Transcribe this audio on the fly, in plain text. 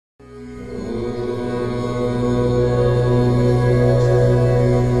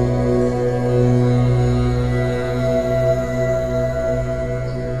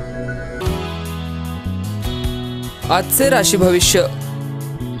आजचे राशी भविष्य।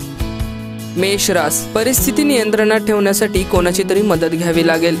 मेष रास, परिस्थिती नियंत्रणात ठेवण्यासाठी कोणाची तरी मदत घ्यावी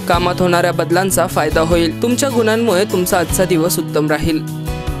लागेल। कामात होणाऱ्या बदलांचा फायदा होईल। तुमच्या गुणांमुळे तुमचा आजचा दिवस उत्तम राहील।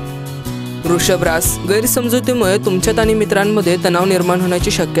 वृषभ रास, गैरसमजुतीमुळे तुमच्यात आणि मित्रांमध्ये तणाव निर्माण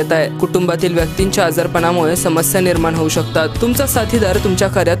होण्याची शक्यता आहे। कुटुंबातील व्यक्तींच्या आजारपणामुळे समस्या निर्माण होऊ शकतात। तुमचा साथीदार तुमच्या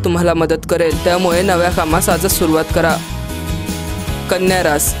कार्यात तुम्हाला मदत करेल, त्यामुळे नव्या कामास आजच सुरुवात करा। कन्या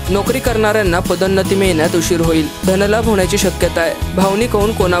रास, नोकरी करणाऱ्यांना पदोन्नती मिळण्यात उशीर होईल। धनलाभ होण्याची शक्यता आहे। भावनिक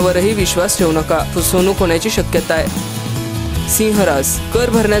होऊन कोणावरही विश्वास ठेवू नका, फसवणूक होण्याची शक्यता आहे। सिंह रास, कर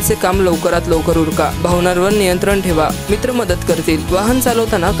भरण्याचे काम लवकरात लवकर उरका। भावनांवर नियंत्रण ठेवा, मित्र मदत करतील। वाहन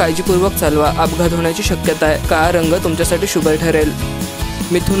चालवताना काळजीपूर्वक चालवा, अपघात होण्याची शक्यता आहे। काळा रंग तुमच्यासाठी शुभ ठरेल।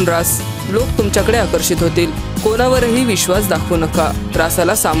 मिथुन रास, लोक तुमच्याकडे आकर्षित होतील। कोणावरही विश्वास दाखवू नका,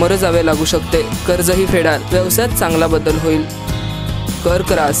 त्रासाला सामोरे जावे लागू शकते। कर्जही फेडाल, व्यवसायात चांगला बदल होईल।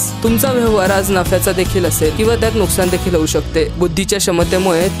 कर्क रास, तुमचा व्यवहार आज नफ्याचा देखील असेल किंवा त्यात नुकसान देखील होऊ शकते। बुद्धीच्या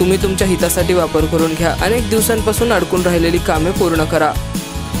क्षमतेमुळे तुम्ही तुमच्या हितासाठी वापर करून घ्या। अनेक दिवसांपासून अडकून राहिलेली कामे पूर्ण करा।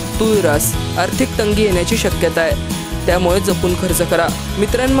 तुळ रास, आर्थिक तंगी येण्याची शक्यता आहे, त्यामुळे जपून खर्च करा।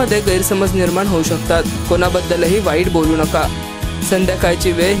 मित्रांमध्ये गैरसमज निर्माण होऊ शकतात, कोणाबद्दलही वाईट बोलू नका।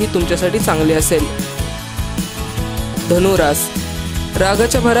 संध्याकाळची वेळ ही तुमच्यासाठी चांगली असेल। धनु रास,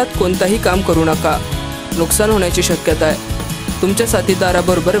 रागाच्या भरात कोणताही काम करू नका, नुकसान होण्याची शक्यता आहे। तुमच्या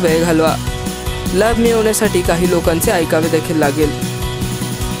साथीदाराबरोबर वेळ घालवा। लाभ मिळवण्यासाठी काही लोकांचे ऐकावे देखील लागेल।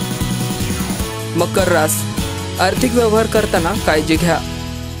 मकर रास, आर्थिक व्यवहार करताना काळजी घ्या।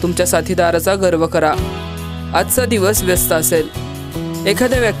 तुमच्या साथीदाराचा गर्व करा। आजचा दिवस व्यस्त असेल,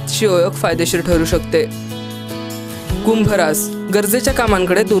 एखाद्या व्यक्तीची ओळख फायदेशीर ठरू शकते। कुंभ रास, गरजेच्या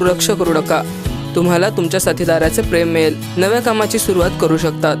कामांकडे दुर्लक्ष करू नका, तुम्हाला तुमच्या साथीदाराचे प्रेम मिळेल। नव्या कामाची सुरुवात करू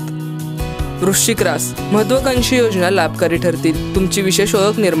शकतात। वृश्चिक रास, महत्त्वाकांक्षी योजना लाभकारी ठरतील। तुमची विशेष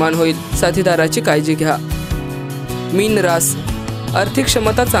ओळख निर्माण होईल, साथीदाराची काळजी घ्या। मीन रास, आर्थिक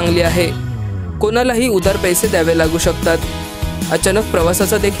क्षमता चांगली आहे, कोणालाही उधार पैसे द्यावे लागू शकतात। अचानक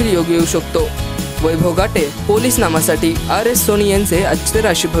प्रवासाचा देखील योग येऊ शकतो। वैभव गाटे, पोलीसनामासाठी RS सोनी यांचे आजचे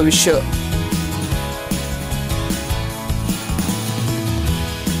राशी भविष्य।